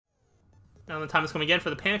Now the time is coming again for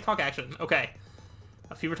the panic talk action. Okay.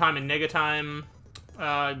 Fever time and nega time.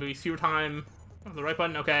 Maybe fever time. The right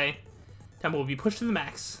button. Okay. Tempo will be pushed to the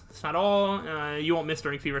max. It's not all. You won't miss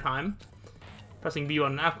during fever time. Pressing B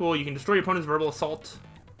on an apple, you can destroy your opponent's verbal assault.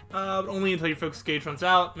 But only until your focus gauge runs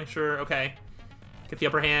out. Make sure. Okay. Get the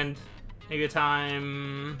upper hand. Nega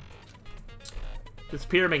time.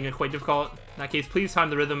 Disappear, making it quite difficult. In that case, please time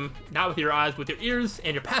the rhythm, not with your eyes, with your ears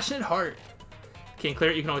and your passionate heart. Can't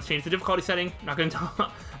clear it, you can always change the difficulty setting. I'm not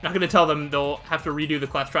gonna tell them they'll have to redo the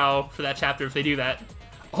class trial for that chapter if they do that.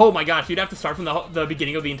 Oh my gosh, you'd have to start from the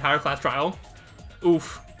beginning of the entire class trial.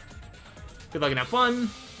 Oof. Good luck and have fun.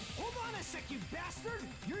 Hold on a sec, you bastard!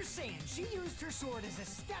 You're saying she used her sword as a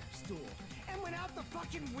step stool and went out the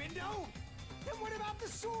fucking window? Then what about the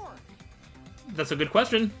sword? That's a good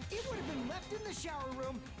question. It would have been left in the shower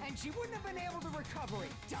room, and she wouldn't have been able to recover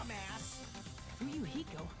it, dumbass.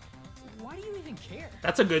 Fuyuhiko, why do you even care?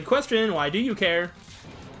 That's a good question. Why do you care?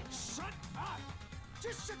 Shut up!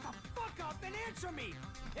 Just shut the fuck up and answer me!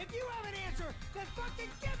 If you have an answer, then fucking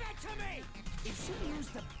give it to me! If she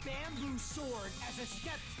used the bamboo sword as a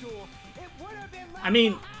step stool, it would have been left I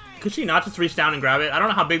mean, behind. could she not just reach down and grab it? I don't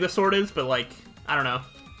know how big the sword is, but like, I don't know.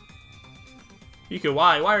 Yuko,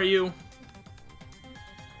 why? Why are you...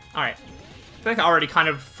 Alright. I think I already kind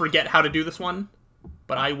of forget how to do this one,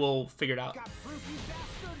 but I will figure it out. Got proof, you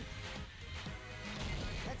bastard?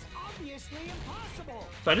 That's obviously impossible!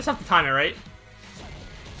 So I just have to time it, right?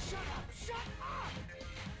 Shut up! Shut up!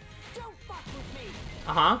 Don't fuck with me!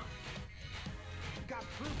 Uh-huh. Got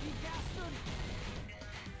proof, you bastard?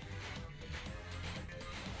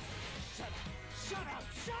 Shut up!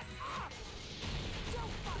 Shut up!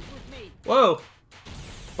 Don't fuck with me! Whoa!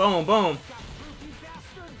 Boom, boom. Got proof, you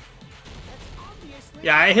bastard? That's obviously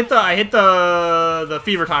Yeah, I hit the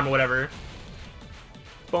fever time or whatever.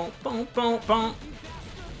 Boom, boom, boom, boom. you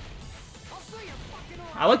bastard! I'll say your fucking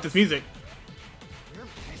order! I like this music. You're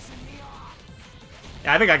pissing me off!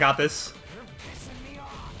 Yeah, I think I got this. You're pissing me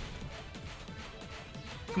off!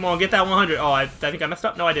 Come on, get that 100. Oh, I think I messed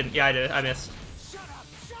up. No, I didn't. Yeah, I did. I missed. Shut up!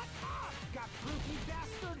 Shut up! Got proof, you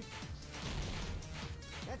bastard?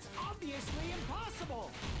 That's obviously impossible!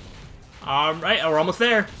 Alright, we're almost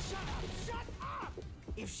there. Shut up! Shut up!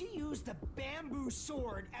 If she used the bamboo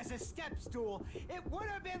sword as a step stool, it would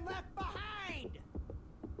have been left behind!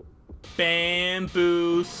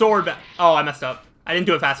 Bamboo sword bag. Oh, I messed up. I didn't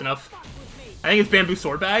do it fast enough. Fuck with me! I think it's bamboo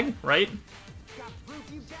sword bag, right? Got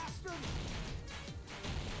proof, you bastard?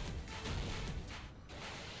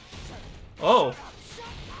 Oh. Shut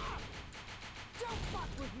up! Don't fuck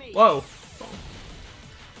with me! Whoa.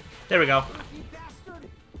 There we go. You bastard!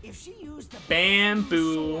 If she used the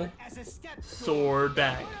Bamboo sword as a step stool, sword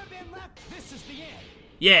bag. it would have been left. This is the end.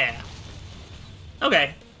 Yeah.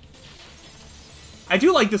 Okay. I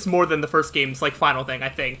do like this more than the first game's like final thing, I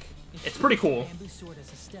think. It's pretty cool. Bamboo sword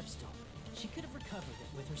as a step stool. She could have recovered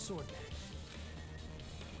it with her sword bag.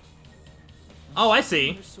 Oh, I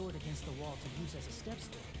see. Her sword against the wall to use as a step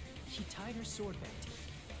stool. She tied her sword back to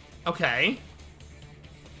it. Okay.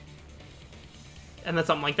 And then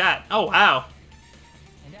something like that. Oh, wow.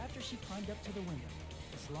 And after she climbed up to the window,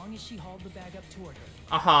 as long as she hauled the bag up toward her,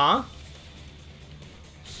 Uh-huh.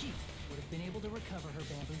 she would have been able to recover her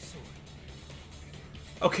bamboo sword.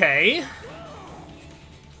 Okay.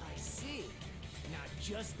 I see. Not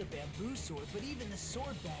just the bamboo sword, but even the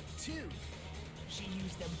sword bag too. She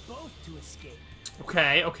used them both to escape.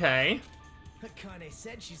 Okay, okay. Akane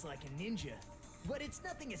said she's like a ninja, but it's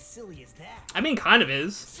nothing as silly as that. I mean, kind of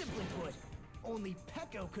is. Simply put, only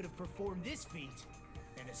Peko could have performed this feat.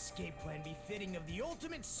 An escape plan befitting of the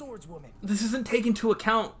ultimate swordswoman. This isn't taking into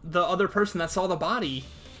account the other person that saw the body.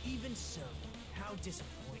 Even so, how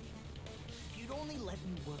disappointing. If you'd only let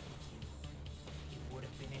me work with you, it would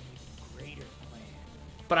have been an even greater plan.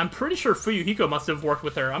 But I'm pretty sure Fuyuhiko must have worked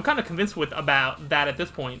with her. I'm kind of convinced about that at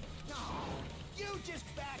this point. No, you just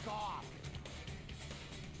back off.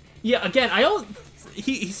 Yeah, again,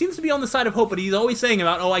 he seems to be on the side of hope, but he's always saying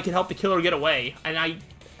about, oh, I can help the killer get away. And I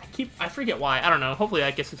forget why. I don't know. Hopefully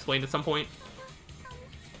that gets explained at some point.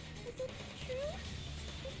 Is it true?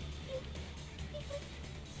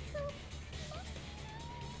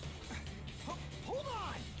 Hold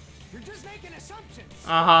on. You're just making assumptions.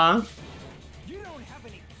 Uh-huh. You don't have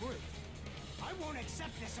any proof. I won't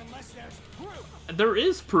accept this unless there's proof. There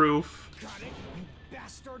is proof. Got it, you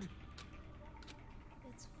bastard.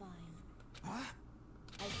 It's fine. Huh?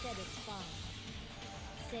 I said it's fine.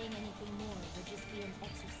 Saying anything more would just be an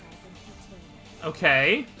exercise in futility.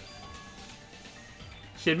 Okay.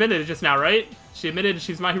 She admitted it just now, right? She admitted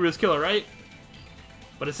she's Mahiru's killer, right?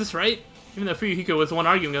 But is this right? Even though Fuyuhiko was the one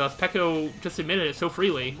arguing with us, Peko just admitted it so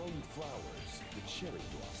freely. Among flowers,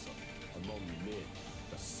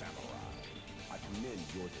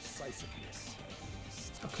 your decisiveness.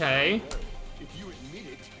 Okay. If you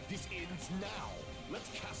admit it, this ends now. Let's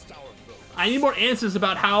cast our vote. I need more answers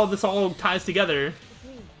about how this all ties together.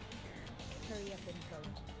 Agreed. Hurry up and vote.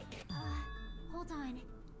 Hold on.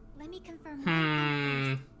 Let me confirm.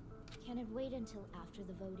 Can it wait until after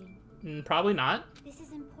the voting? Probably not. This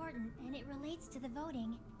is important, and it relates to the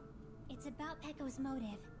voting. It's about Pecco's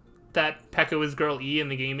motive. That Pecco is Girl E in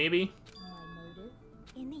the game, maybe? My motive?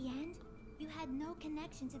 In the end, you had no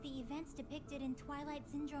connection to the events depicted in Twilight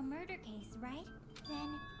Syndrome murder case, right?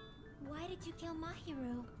 Then, why did you kill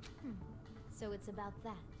Mahiru? So it's about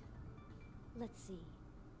that. Let's see.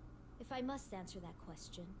 If I must answer that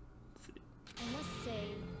question, I must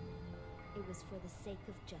say it was for the sake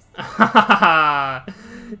of justice.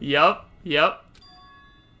 Yep.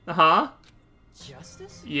 Uh-huh.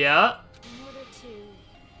 Justice? Yeah. In order to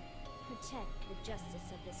protect the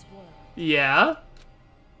justice of this world. Yeah.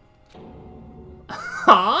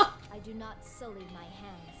 Huh? I do not sully my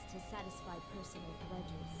hands to satisfy personal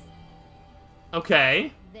grudges.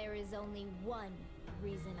 Okay. There is only one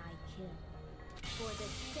reason I kill. For the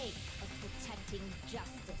sake of protecting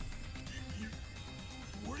justice.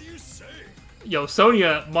 What are you saying? Yo,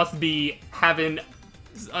 Sonya must be having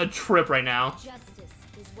a trip right now. Justice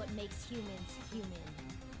is what makes humans human.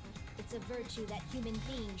 It's a virtue that human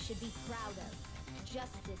beings should be proud of.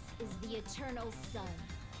 Justice is the eternal sun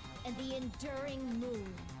and the enduring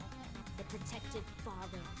moon, the protective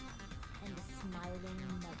father and the smiling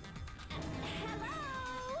mother.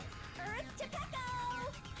 Hello! Earth to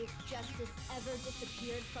Pecco! If justice ever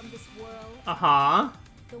disappeared from this world, Uh-huh.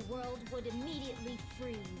 the world would immediately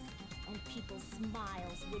freeze and people's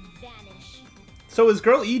smiles would vanish. So is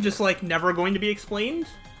Girl E just, like, never going to be explained?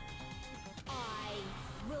 I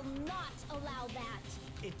will not allow that.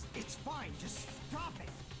 It's fine. Just stop it.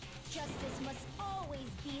 Justice must always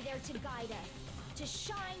be there to guide us, to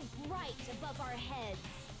shine bright above our heads.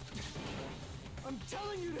 I'm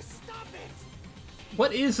telling you to stop it.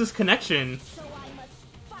 What is this connection? So I must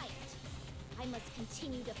fight. I must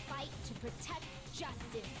continue to fight to protect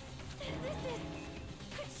justice.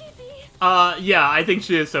 Could she be? Yeah, I think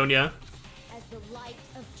she is Sonya. As the light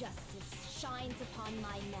of justice shines upon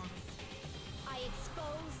my mask, I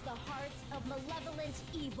expose the hearts of malevolent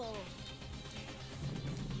evil.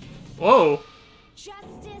 Whoa.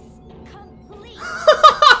 Justice complete.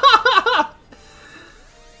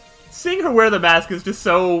 Seeing her wear the mask is just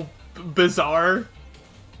so bizarre.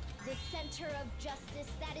 The center of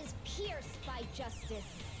justice that is pierced by justice.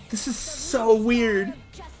 This is The so blue weird. star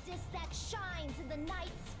of justice that shines in the night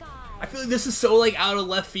sky. I feel like this is so, like, out of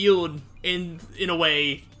left field in a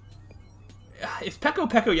way. Is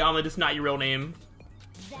Pecco Yama just not your real name?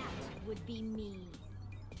 That would be me.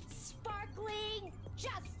 Sparkling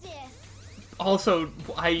justice. Also,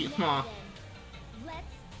 Now then,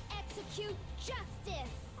 let's execute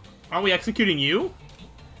justice. aren't we executing you?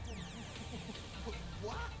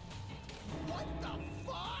 What? What the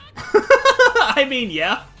fuck? I mean,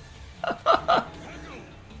 yeah. Pecco,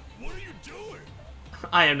 what are you doing?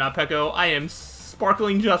 I am not Pecco. I am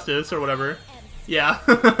Sparkling Justice, or whatever. Yeah.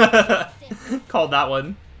 Called that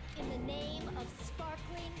one. In the name of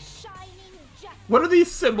sparkling, shining justice. What are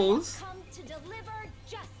these symbols? Come to deliver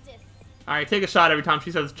justice. Alright, take a shot every time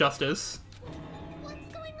she says justice. What's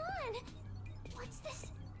going on? What's this?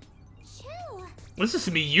 Chill. What's this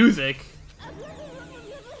music?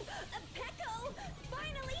 Pecco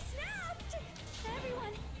finally snapped!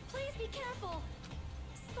 Everyone, please be careful.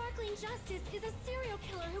 Sparkling Justice is a serial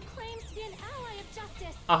killer who claims to be an ally of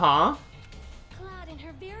justice. Uh-huh. Clad in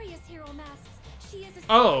her various hero masks, she is a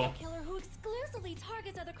Oh. serial killer who exclusively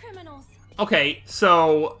targets other criminals. Okay,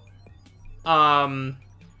 so...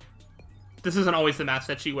 This isn't always the mask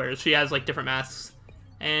that she wears. She has, like, different masks.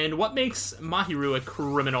 And what makes Mahiru a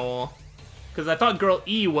criminal? Because I thought Girl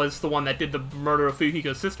E was the one that did the murder of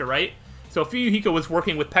Fuyuhiko's sister, right? So Fuyuhiko was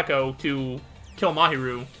working with Pecco to kill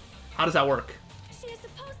Mahiru. How does that work? She is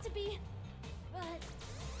supposed to be... But...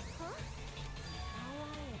 Huh?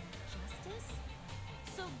 Ally of justice?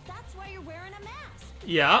 So that's why you're wearing a mask.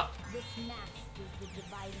 Yeah. This mask is the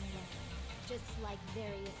dividing line. Just like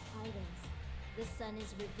various items, the sun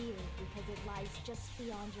is revered because it lies just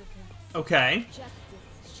beyond your grasp. Okay.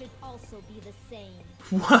 Justice should also be the same.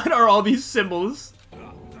 What are all these symbols? I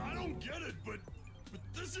don't get it, but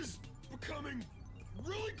this is becoming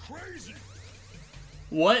really crazy.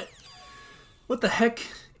 What? What the heck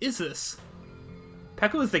is this?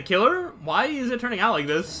 Pecco is the killer? Why is it turning out like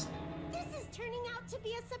this? This is turning out to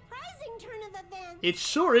be a surprising turn of events. It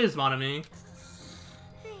sure is, Monami.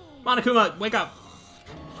 Hey. Monokuma, wake up.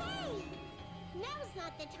 Hey! Now's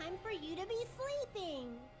not the time for you to be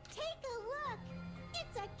sleeping. Take a look.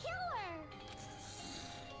 It's a killer!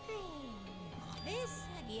 This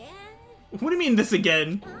again? What do you mean this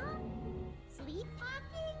again? Huh?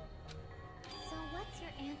 Sleepwalking? So what's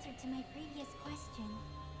your answer to my previous question?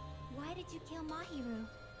 Why did you kill Mahiru?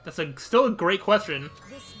 That's still a great question.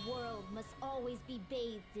 This world must always be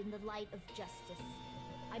bathed in the light of justice.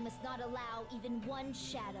 I must not allow even one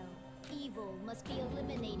shadow. Evil must be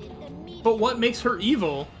eliminated immediately. But what makes her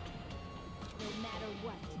evil? No matter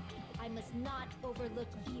what, I must not overlook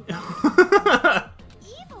evil.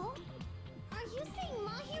 Evil? Are you saying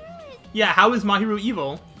Mahiru is... Yeah, how is Mahiru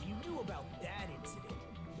evil? If you knew about that incident,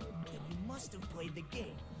 then you must have played the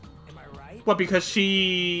game. Am I right? What, because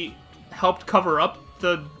she helped cover up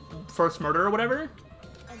the first murder or whatever?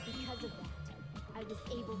 And because of that, I was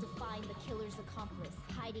able to find the killer's accomplice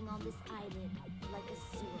hiding on this island like a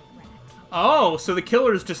sewer rat. Oh, so the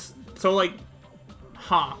killer's just... So, like...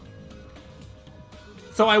 Huh.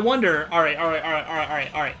 So I wonder...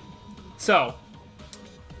 Alright. So...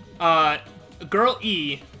 Girl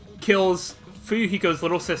E kills Fuyuhiko's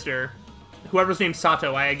little sister. Whoever's named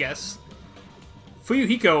Sato, I guess.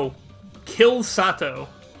 Fuyuhiko kills Sato.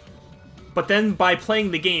 But then, by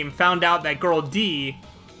playing the game, found out that Girl D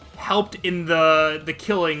helped in the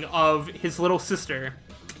killing of his little sister.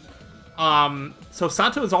 So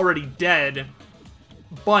Sato is already dead,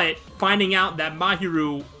 but finding out that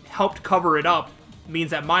Mahiru helped cover it up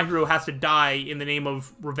means that Mahiru has to die in the name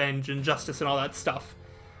of revenge and justice and all that stuff.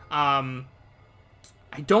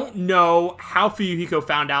 I don't know how Fuyuhiko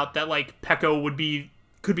found out that, like, Peko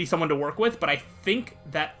could be someone to work with, but I think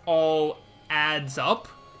that all adds up.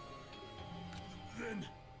 Then,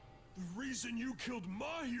 the reason you killed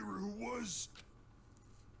Mahiru was...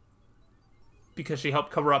 Because she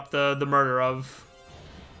helped cover up the murder of...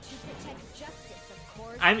 To protect justice, of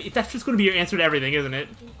course. I mean, that's just going to be your answer to everything, isn't it?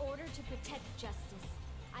 In order to protect justice,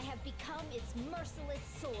 I have become its merciless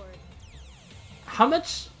sword. How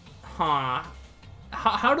much... Huh...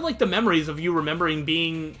 How do, like, the memories of you remembering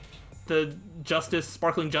being the Justice,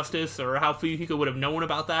 Sparkling Justice, or how Fuyuhiko would have known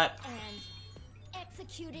about that? And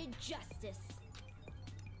executed justice.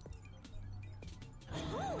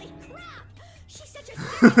 Holy crap! She's such a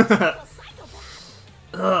psychopath!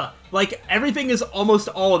 Ugh. Like, everything is almost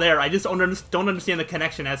all there. I just don't understand the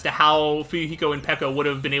connection as to how Fuyuhiko and Peko would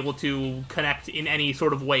have been able to connect in any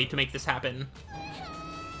sort of way to make this happen.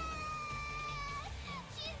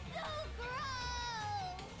 She's so gross!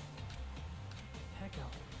 Peko,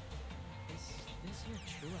 is this your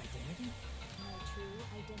true identity? My true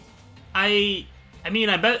identity? I mean,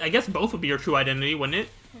 I guess both would be your true identity, wouldn't it?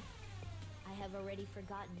 I have already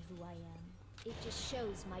forgotten who I am. It just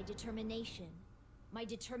shows my determination. My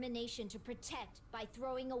determination to protect by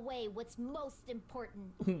throwing away what's most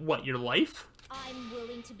important. What, your life? I'm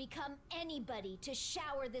willing to become anybody to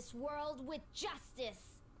shower this world with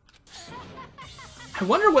justice. I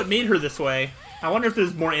wonder what made her this way. I wonder if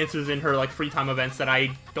there's more answers in her, like, free time events that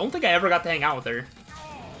I don't think I ever got to hang out with her.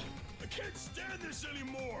 I can't stand this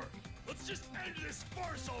anymore! Let's just end this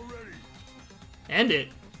farce already! End it.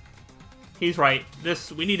 He's right.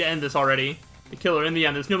 We need to end this already. The killer, in the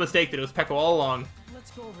end, there's no mistake that it was Peko all along.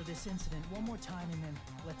 Let's go over this incident one more time and then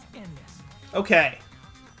let's end this. Okay.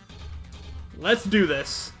 Let's do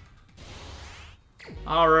this.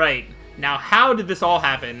 Alright. Now, how did this all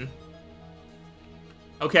happen?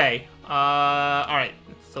 Okay. Alright.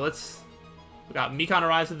 So we got Mikan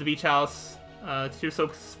arrives at the beach house.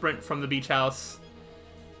 Tearsoap sprint from the beach house.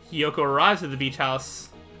 Hiyoko arrives at the beach house.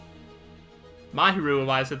 Mahiru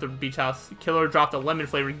arrives at the beach house. The killer dropped a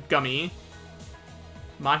lemon-flavored gummy.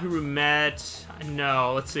 Mahiru met...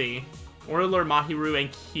 No, let's see. Order Mahiru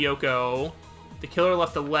and Kyoko. The killer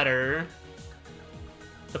left a letter.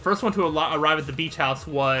 The first one to arrive at the beach house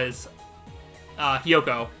was...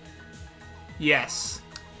 Hiyoko. Yes.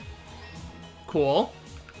 Cool.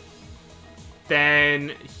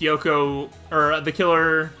 Then the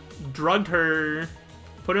killer drugged her,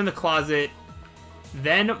 put her in the closet.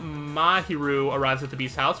 Then Mahiru arrives at the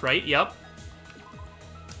beach house, right? Yep.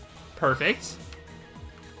 Perfect.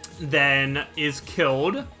 Then is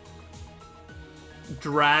killed.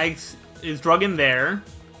 Is drug in there.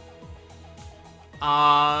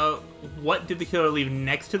 What did the killer leave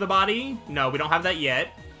next to the body? No, we don't have that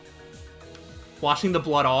yet. Washing the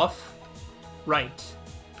blood off. Right.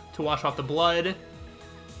 To wash off the blood.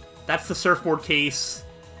 That's the surfboard case.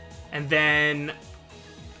 And then...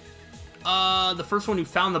 the first one who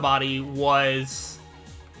found the body was...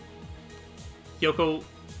 Yoko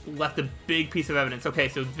left a big piece of evidence. Okay,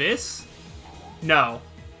 so this? No.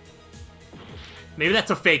 Maybe that's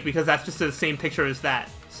a fake because that's just the same picture as that.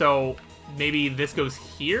 So maybe this goes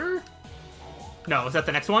here? No, is that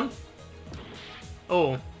the next one?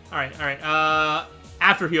 Oh, alright, alright.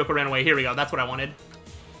 After Hiyoko ran away. Here we go. That's what I wanted.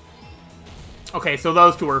 Okay, so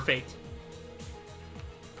those two were faked.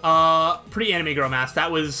 Pretty anime girl mask. That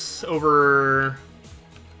was over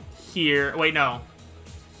here. Wait, no.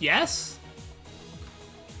 Yes?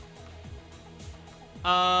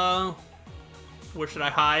 Where should I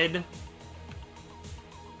hide?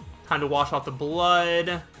 Time to wash off the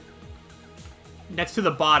blood. Next to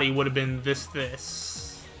the body would have been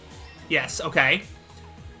this. Yes, okay.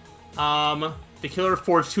 The killer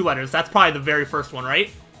forged 2 letters. That's probably the very first one, right?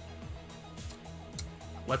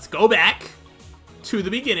 Let's go back to the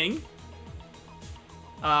beginning.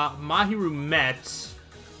 Mahiru met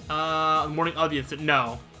the morning of the incident.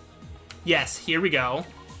 No. Yes, here we go.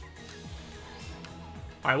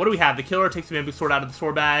 Alright, what do we have? The killer takes the bamboo sword out of the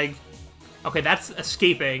sword bag. Okay, that's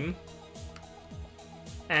escaping.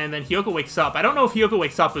 And then Hiyoko wakes up. I don't know if Hiyoko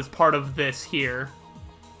wakes up as part of this here.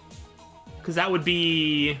 Because that would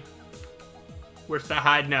be... Where should I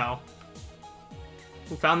hide? No.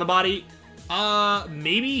 Who found the body?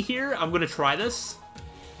 Maybe here? I'm gonna try this.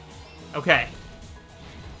 Okay.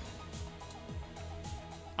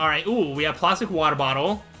 Alright, ooh, we have plastic water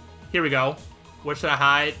bottle. Here we go. Where should I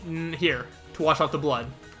hide? Here. To wash off the blood.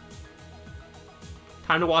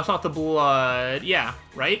 Time to wash off the blood. Yeah,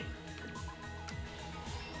 right?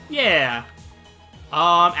 Yeah.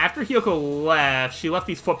 After Hiyoko left, she left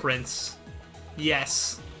these footprints.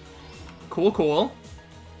 Yes. Cool, cool.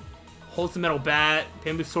 Holds the metal bat.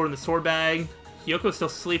 Bamboo sword in the sword bag. Hiyoko's still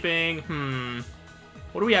sleeping.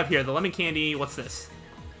 What do we have here? The lemon candy. What's this?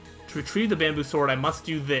 To retrieve the bamboo sword, I must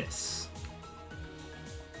do this.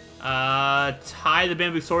 Tie the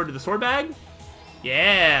bamboo sword to the sword bag?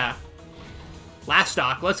 Yeah. Last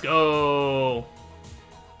stock. Let's go.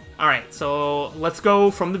 Alright, so let's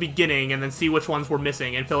go from the beginning and then see which ones we're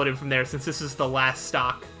missing and fill it in from there, since this is the last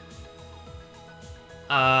stock.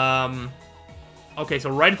 Okay, so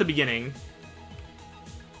right at the beginning,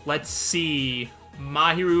 let's see.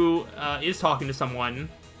 Mahiru is talking to someone.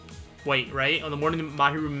 Wait, right? On the morning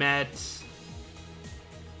Mahiru met...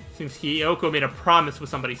 Seems Hiyoko made a promise with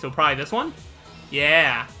somebody, so probably this one?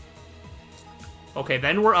 Yeah. Okay,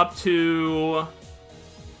 then we're up to...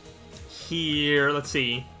 Here, let's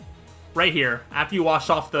see. Right here. After you wash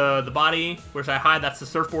off the body, where should I hide? That's the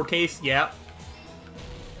surfboard case. Yep.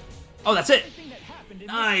 Oh, that's it!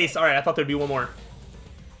 Nice! Alright, I thought there'd be one more.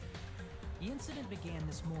 The incident began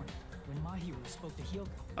this morning when Mahiru spoke to Hiyoko.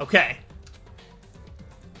 Okay.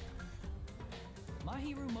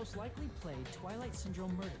 Mahiru most likely played Twilight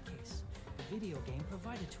Syndrome Murder Case, the video game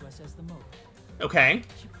provided to us as the motive. Okay.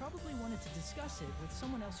 She probably wanted to discuss it with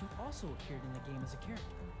someone else who also appeared in the game as a character.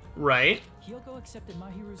 Right. Hiyoko accepted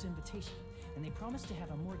Mahiru's invitation, and they promised to have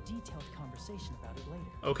a more detailed conversation about it later.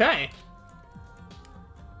 Okay.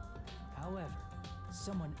 However,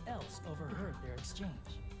 someone else overheard their exchange.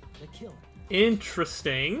 The killer.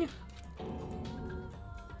 Interesting.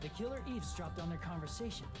 The killer eavesdropped on their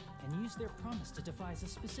conversation and used their promise to devise a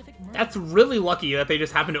specific murder. That's really lucky that they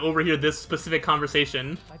just happened to overhear this specific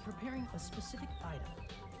conversation. By preparing a specific item,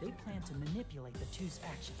 they plan to manipulate the two's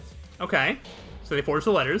actions. Okay. So they forged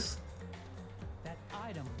the letters. That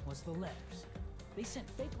item was the letters. They sent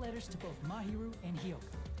fake letters to both Mahiru and Hiyoko.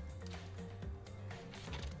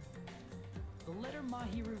 The letter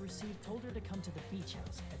Mahiru received told her to come to the beach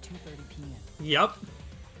house at 2:30 p.m. Yep.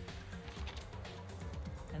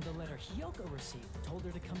 And the letter Hiyoko received told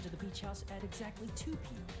her to come to the beach house at exactly 2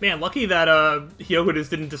 p.m. Man, lucky that Hiyoko just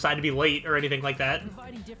didn't decide to be late or anything like that.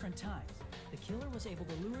 Providing different times, the killer was able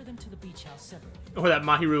to lure them to the beach house separately. Or that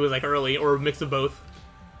Mahiru was like early, or a mix of both.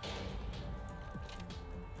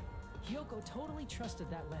 Hiyoko totally trusted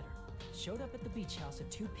that letter. Showed up at the beach house at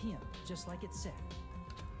 2 p.m., just like it said.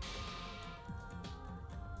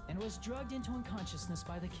 And was drugged into unconsciousness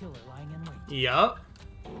by the killer lying in wait. Yup.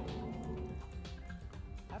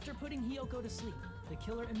 After putting Hiyoko to sleep, the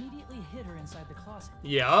killer immediately hid her inside the closet.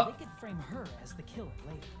 Yup. So they could frame her as the killer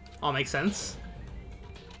later. All makes sense.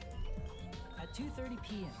 At 2:30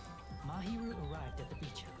 p.m., Mahiru arrived at the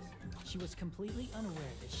beach house. She was completely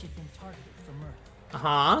unaware that she'd been targeted for murder.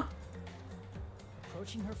 Uh-huh.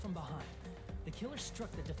 Approaching her from behind, the killer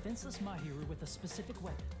struck the defenseless Mahiru with a specific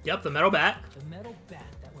weapon. Yep, the metal bat. The metal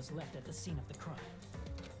bat that was left at the scene of the crime.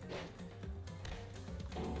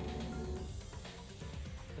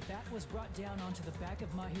 The bat was brought down onto the back of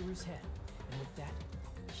Mahiru's head, and with that,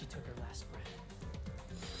 she took her last breath.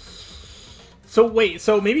 So wait,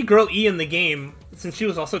 so maybe Girl E in the game, since she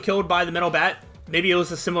was also killed by the metal bat, maybe it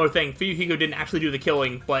was a similar thing. Fuyuhiko didn't actually do the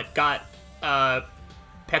killing, but got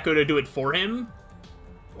Peko to do it for him?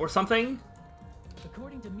 Or something?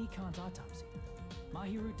 According to Mikan's autopsy,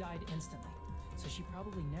 Mahiru died instantly, so she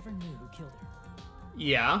probably never knew who killed her.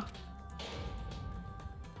 Yeah.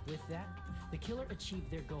 With that, the killer achieved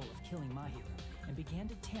their goal of killing Mahiru and began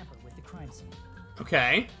to tamper with the crime scene.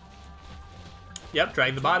 Okay. Yep,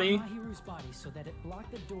 drag the body. Mahiru's body so that it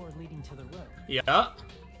blocked the door leading to the road. Yeah.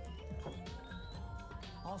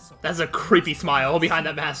 Also, That's a creepy smile behind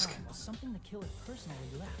that mask. was something the killer personally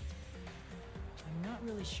left. I'm not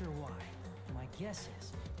really sure why. My guess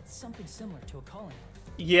is it's something similar to a calling.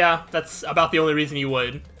 Yeah, that's about the only reason you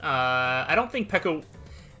would. I don't think Peko...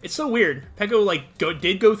 It's so weird. Peko, like,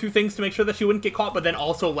 did go through things to make sure that she wouldn't get caught, but then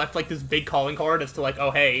also left, like, this big calling card as to, like,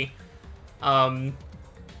 oh, hey,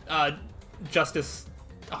 Justice...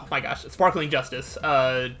 Oh, my gosh. Sparkling Justice,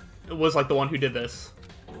 was, like, the one who did this.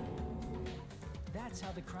 That's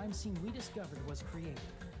how the crime scene we discovered was created.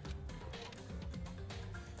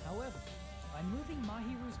 However, by moving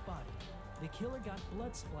Mahiru's body, the killer got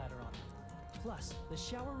blood splatter on him. Plus, the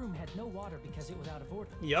shower room had no water because it was out of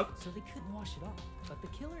order. Yep. So they couldn't wash it off. But the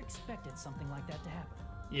killer expected something like that to happen.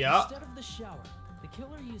 Yeah. Instead of the shower, the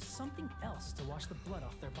killer used something else to wash the blood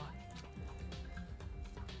off their body.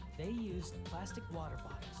 They used plastic water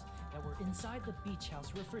bottles that were inside the beach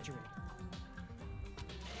house refrigerator.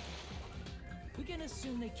 We can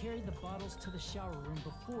assume they carried the bottles to the shower room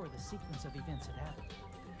before the sequence of events had happened.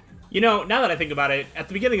 You know, now that I think about it, at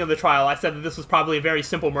the beginning of the trial, I said that this was probably a very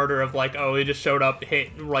simple murder of, like, oh, he just showed up,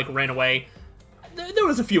 hit, like, ran away. There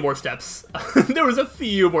was a few more steps. There was a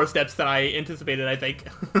few more steps than I anticipated, I think.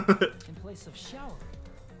 In place of showering,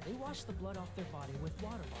 they washed the blood off their body with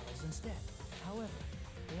water bottles instead. However,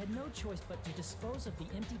 they had no choice but to dispose of the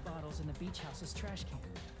empty bottles in the beach house's trash can.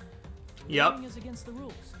 Yep. Littering is against the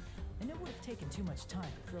rules, and it would have taken too much time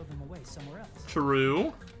to throw them away somewhere else.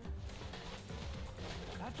 True.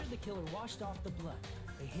 After the killer washed off the blood,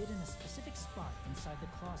 they hid in a specific spot inside the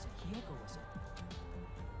closet Hiyoko was in.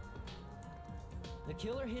 The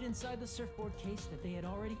killer hid inside the surfboard case that they had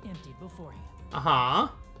already emptied beforehand. Uh-huh.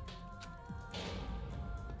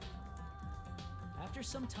 After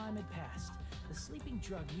some time had passed, the sleeping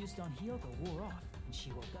drug used on Hiyoko wore off, and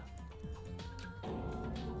she woke up.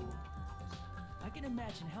 I can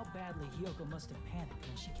imagine how badly Hiyoko must have panicked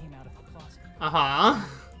when she came out of the closet. Uh-huh.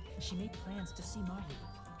 She made plans to see Mahiru,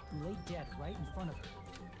 who lay dead right in front of her.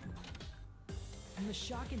 In the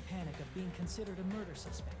shock and panic of being considered a murder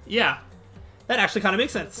suspect, Yeah. That actually kind of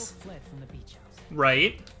makes Hiyoko sense. fled from the beach house.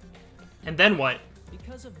 Right. And then what?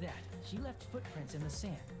 Because of that, she left footprints in the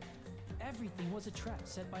sand. Everything was a trap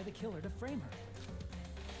set by the killer to frame her.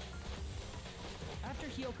 After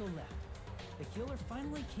Hiyoko left, the killer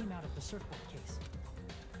finally came out of the surfboard case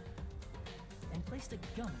and placed a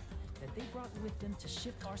gummy that they brought with them to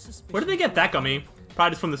shift our suspicion. Where did they get that gummy?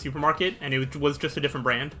 Probably just from the supermarket, and it was just a different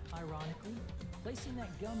brand. Ironically, placing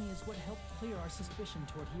that gummy is what helped clear our suspicion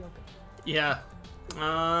toward Hiyoko. Yeah.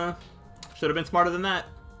 Should have been smarter than that.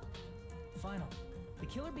 Finally, the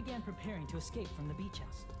killer began preparing to escape from the beach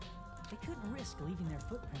house. They couldn't risk leaving their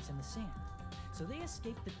footprints in the sand, so they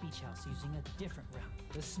escaped the beach house using a different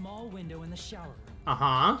route, the small window in the shower room.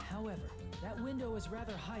 Uh-huh. However, that window is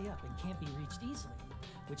rather high up and can't be reached easily,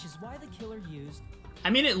 which is why the killer used... I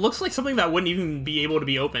mean, it looks like something that wouldn't even be able to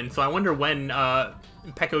be opened, so I wonder when,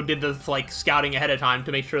 Peko did this, like, scouting ahead of time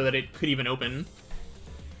to make sure that it could even open.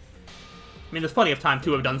 I mean, there's plenty of time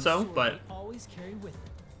to have done so, sword but... they always carry with them.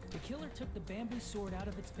 The killer took the bamboo sword out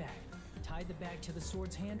of its bag, tied the bag to the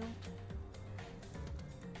sword's handle,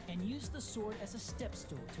 and used the sword as a step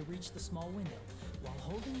stool to reach the small window while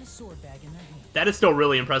holding the sword bag in their hand. That is still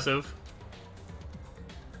really impressive.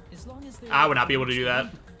 As long as they I would not be able to do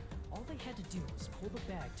that. All they had to do was pull the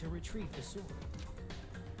bag to retrieve the sword.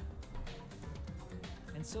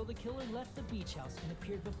 And so the killer left the beach house and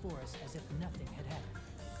appeared before us as if nothing had happened.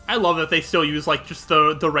 I love that they still use, like, just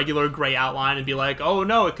the regular gray outline and be like, oh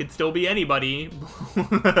no, it could still be anybody.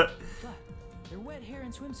 But their wet hair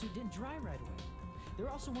and swimsuit didn't dry right away. There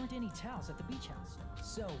also weren't any towels at the beach house.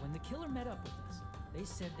 So when the killer met up with us, they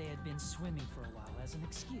said they had been swimming for a while as an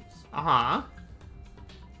excuse. Uh-huh.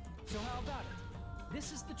 So how about it?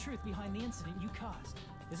 This is the truth behind the incident you caused.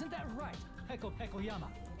 Isn't that right, Peko Pekoyama?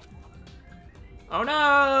 Oh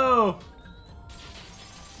no!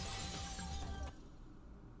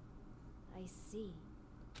 I see.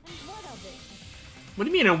 And what of it? What do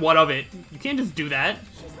you mean, and what of it? You can't just do that.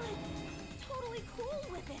 She's like totally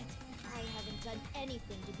cool with it. I haven't done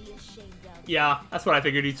anything to be ashamed of. Yeah, that's what I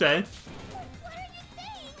figured you'd say. What are you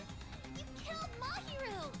saying? You killed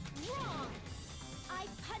Mahiru! Wrong! I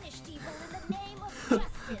punished evil in the name of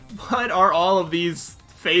justice. What are all of these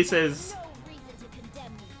faces? No reason to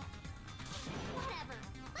condemn me. Whatever.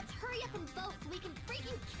 Let's hurry up and vote so we can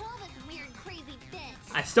freaking kill this weird, crazy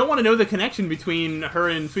bitch. I still want to know the connection between her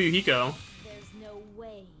and Fuyuhiko. There's no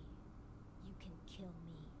way you can kill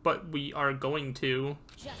me. But we are going to.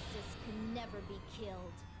 Justice can never be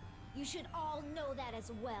killed. You should all know that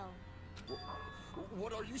as well.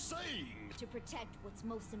 What are you saying? To protect what's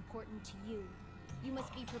most important to you, you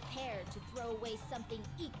must be prepared to throw away something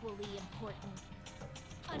equally important.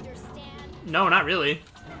 Understand? No, not really.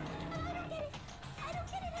 I don't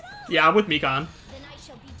get it at all. Yeah, I'm with Mikan. Then I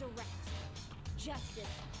shall be direct. Justice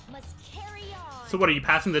must carry on. So what, are you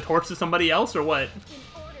passing the torch to somebody else, or what? In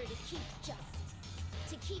order to keep justice,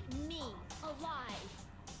 to keep me alive,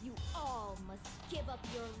 you all must give up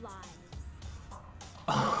your lives.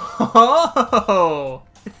 Oh!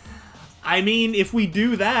 I mean, if we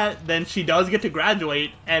do that, then she does get to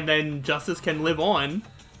graduate, and then Justice can live on.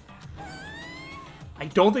 I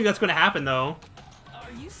don't think that's going to happen, though.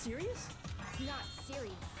 Are you serious? It's not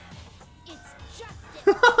serious. It's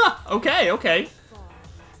justice. Okay, okay.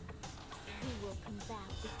 Who will combat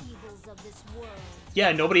the evils of this world?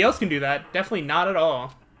 Yeah, nobody else can do that. Definitely not at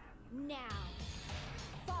all. Now,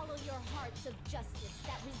 follow your hearts of justice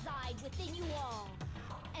that reside within you all,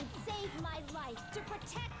 and save my life to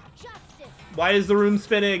protect justice. Why is the room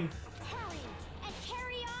spinning? Hurry and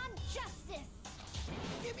carry on justice.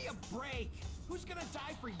 Give me a break. Who's gonna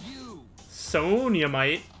die for you? Sonya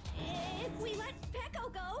might. If we let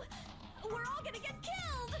Peko go, we're all gonna get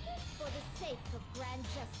killed. For the sake of grand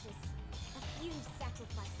justice, a few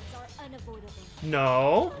sacrifices are unavoidable.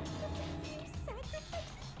 No.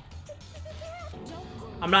 Don't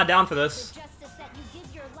worry. I'm not down for this. The justice that you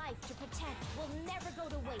give your life to protect will never go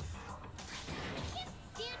to waste. I can't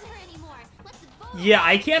stand her anymore. Let's vote. Yeah,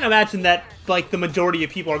 I can't imagine that, like, the majority of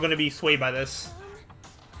people are going to be swayed by this.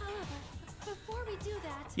 However, before we do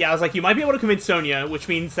that, Yeah, I was like, you might be able to convince Sonya, which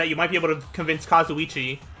means that you might be able to convince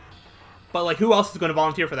Kazuichi. But, like, who else is going to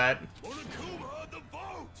volunteer for that? Monokuma, the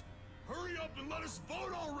vote! Hurry up and let us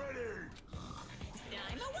vote already!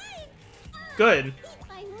 I'm awake. Good.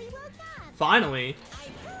 finally woke up. Finally.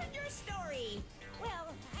 I've heard your story.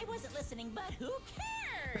 Well, I wasn't listening, but who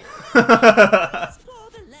cares? Just pull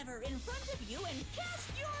the lever in front of you and cast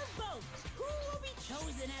your vote. Who will be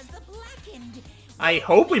chosen as the blackened? I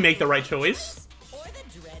hope we make the right choice. Or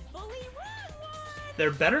the dreadfully wrong one?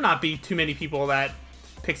 There better not be too many people that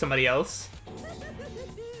pick somebody else.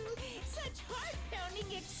 Such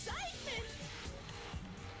heart-pounding excitement.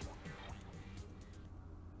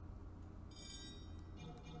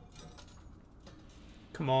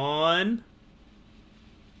 Come on.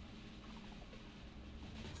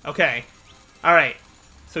 Okay. Alright.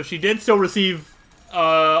 So she did still receive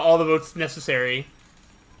all the votes necessary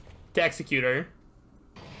to execute her.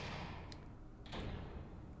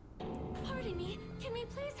 Pardon me. Can we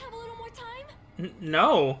please have a little more time?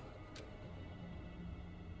 No.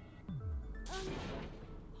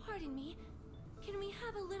 Pardon me. Can we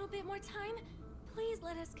have a little bit more time? Please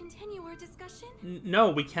let us continue our discussion. No,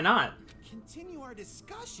 we cannot. Continue our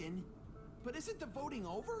discussion? But isn't the voting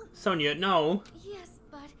over? Sonya, no. Yes,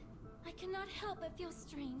 but I cannot help but feel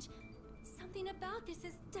strange. Something about this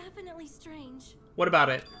is definitely strange. What about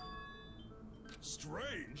it?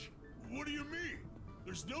 Strange? What do you mean?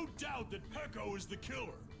 There's no doubt that Peko is the killer.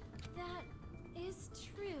 That is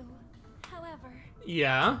true. However,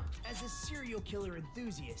 Yeah. As a serial killer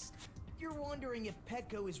enthusiast, you're wondering if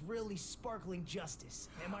Petco is really sparkling justice.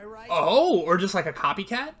 Am I right? Oh, or just like a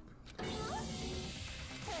copycat?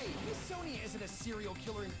 Hey, Miss Sonya isn't a serial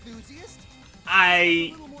killer enthusiast. A I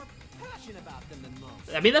little more passion about them than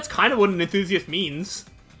most. mean, that's kind of what an enthusiast means.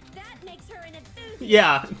 that makes her an enthusiast.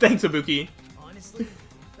 Yeah, thanks, Ibuki. Honestly, it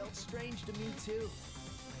felt strange to me too.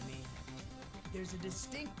 I mean, there's a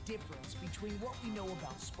distinct difference between what we know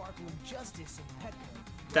about sparkling justice and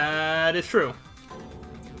Petco. That is true.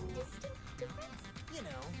 Distinct difference? You know,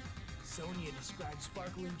 Sonya described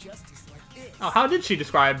sparkling justice like this. Oh, how did she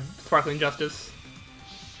describe sparkling justice?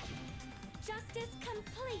 Justice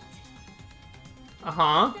complete.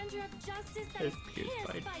 Uh-huh. Center of justice that Is is pierced pierced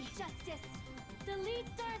by- by justice. The lead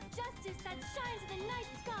star of justice that shines in the night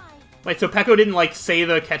sky. Wait, so Peko didn't, like, say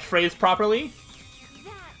the catchphrase properly?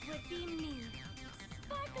 That would be me.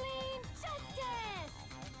 Sparkling justice.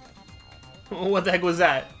 What the heck was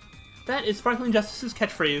that? That is Sparkling Justice's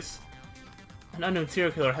catchphrase. An unknown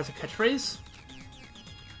serial killer has a catchphrase?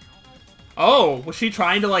 Oh, was she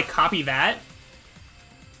trying to, like, copy that?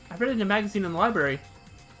 I read it in a magazine in the library.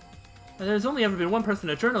 There's only ever been one person,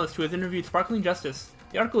 a journalist, who has interviewed Sparkling Justice.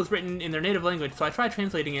 The article is written in their native language, so I tried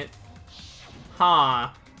translating it. Huh.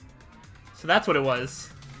 So that's what it was.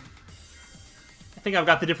 I think I've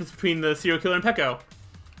got the difference between the serial killer and Peko.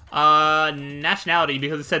 Nationality,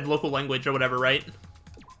 because it said local language or whatever, right?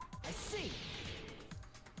 I see.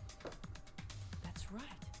 That's right.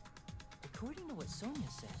 According to what Sonia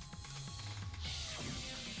said.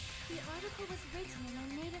 The article was written in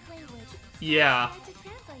our native language. So Yeah. I tried to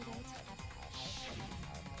translate it.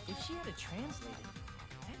 If she had to translate it,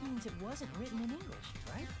 that means it wasn't written in English,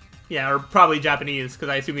 right? Yeah, or probably Japanese, because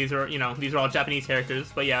I assume these are, you know, these are all Japanese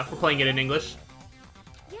characters. But yeah, we're playing it in English.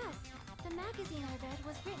 Yes, the magazine I read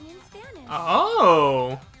was written in Spanish.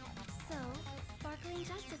 Oh! So, Sparkling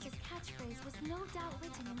Justice's catchphrase was no doubt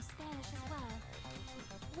written in Spanish as well.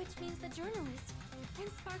 Which means the journalist and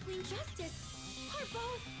Sparkling Justice are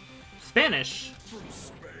both... Spanish. From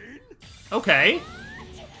Spain? Okay.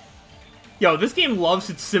 Yo, this game loves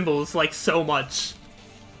its symbols, like, so much.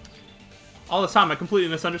 All this time, I completely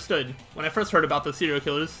misunderstood. When I first heard about the serial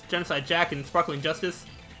killers, Genocide Jack and Sparkling Justice,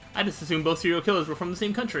 I just assumed both serial killers were from the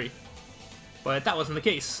same country. But that wasn't the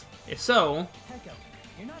case. If so, Peko,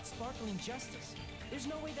 you're not Sparkling Justice. There's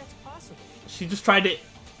no way that's possible. she just tried to...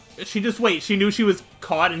 She knew she was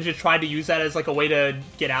caught and just tried to use that as, like, a way to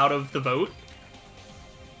get out of the vote?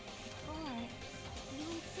 Or, you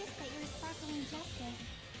insist that you're Sparkling Justice.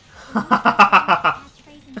 And you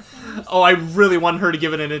catchphrase in Spanish. Oh, I really want her to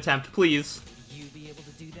give it an attempt, please. Would you be able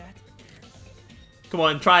to do that? Come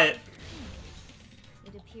on, try it.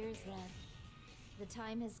 It appears that the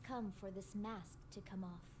time has come for this mask to come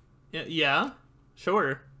off. Yeah,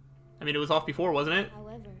 sure. I mean, it was off before, wasn't it?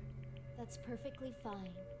 However, that's perfectly fine.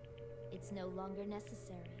 It's no longer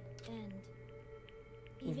necessary. And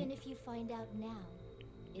even if you find out now,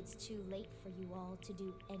 it's too late for you all to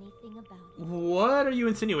do anything about it. What are you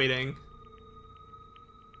insinuating?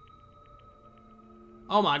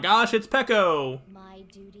 Oh my gosh, it's Peko! My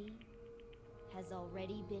duty has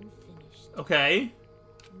already been finished. Okay.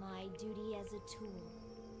 My duty as a tool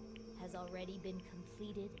has already been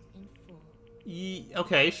completed in full.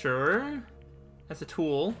 Okay, sure. As a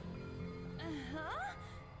tool. Uh-huh.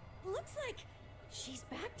 Looks like she's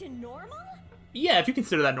back to normal? Yeah, if you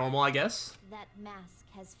consider that normal, I guess. That mask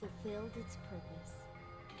has fulfilled its purpose,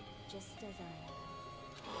 just as I am.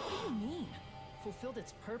 What do you mean? Fulfilled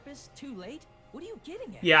its purpose? Too late? What are you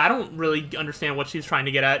getting at? Yeah, I don't really understand what she's trying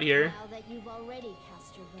to get at here. Now that you've already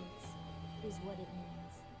cast your votes, is what it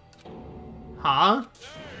means. Huh?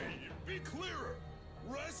 Hey, be clearer.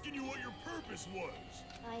 We're asking you what your purpose was.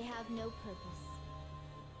 I have no purpose.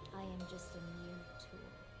 I am just a mere tool.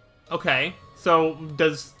 Okay, so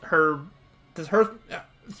does her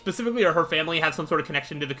specifically or her family have some sort of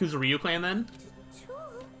connection to the Kuzuryu clan then? Tool?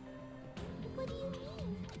 What do you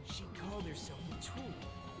mean? She called herself a tool,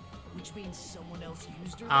 which means someone else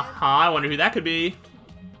used her. Uh-huh, I wonder who that could be.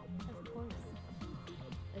 Of course.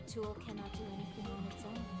 A tool cannot do anything on its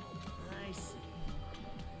own. I see.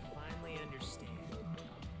 I finally understand.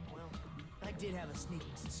 Well, I did have a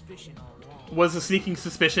sneaking suspicion all along. Was a sneaking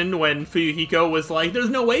suspicion when Fuyuhiko was like, there's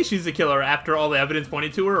no way she's the killer after all the evidence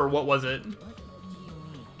pointed to her, or what was it? What do you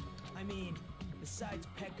mean? I mean, besides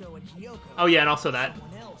Peko and Hiyoko, Oh yeah, and also that.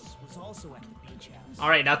 someone else was also at the beach house.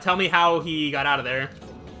 Alright, now tell me how he got out of there.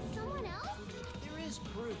 Someone else? There is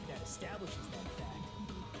proof that establishes that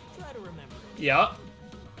fact. Try to remember it. Yup.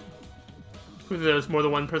 Prove there's more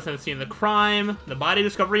than one person has seen the crime. The body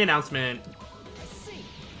discovery announcement. I see.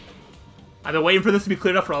 I've been waiting for this to be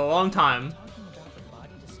cleared up for a long time. Talking about the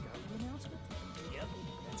body discovery announcement? Yep,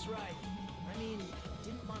 that's right. I mean,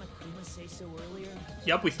 didn't Monokuma say so earlier?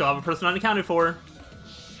 Yep, we still have a person unaccounted for.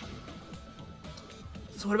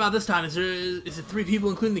 So what about this time? Is it 3 people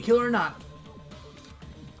including the killer or not?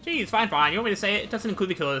 Geez, fine. You want me to say it? It doesn't include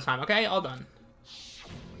the killer this time, okay? All done.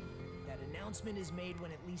 That announcement is made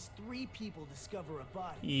when at least 3 people discover a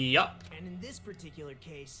body. Yup. And in this particular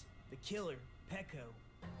case, the killer, Peko,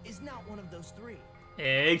 is not one of those 3.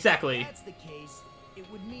 Exactly. If that's the case, it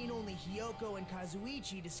would mean only Hiyoko and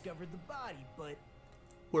Kazuichi discovered the body, but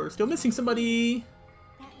We're still missing somebody.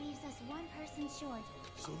 That leaves us one person short.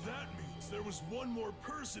 So that means there was one more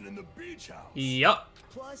person in the beach house. Yup.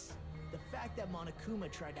 plus, the fact that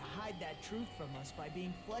Monokuma tried to hide that truth from us by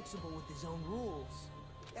being flexible with his own rules.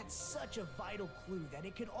 That's such a vital clue that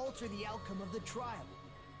it could alter the outcome of the trial.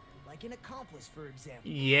 Like an accomplice, for example.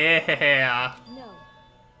 Yeah. No,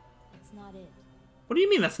 that's not it. What do you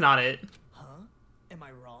mean that's not it? Huh? Am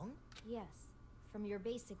I wrong? Yes, from your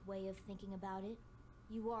basic way of thinking about it,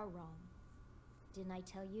 you are wrong. Didn't I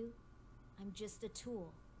tell you? I'm just a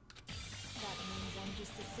tool. That means I'm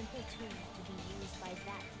just a simple tool to be used by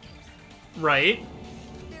that person. Right.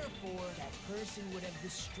 Therefore, that person would have the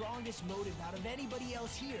strongest motive out of anybody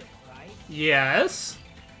else here, right? Yes.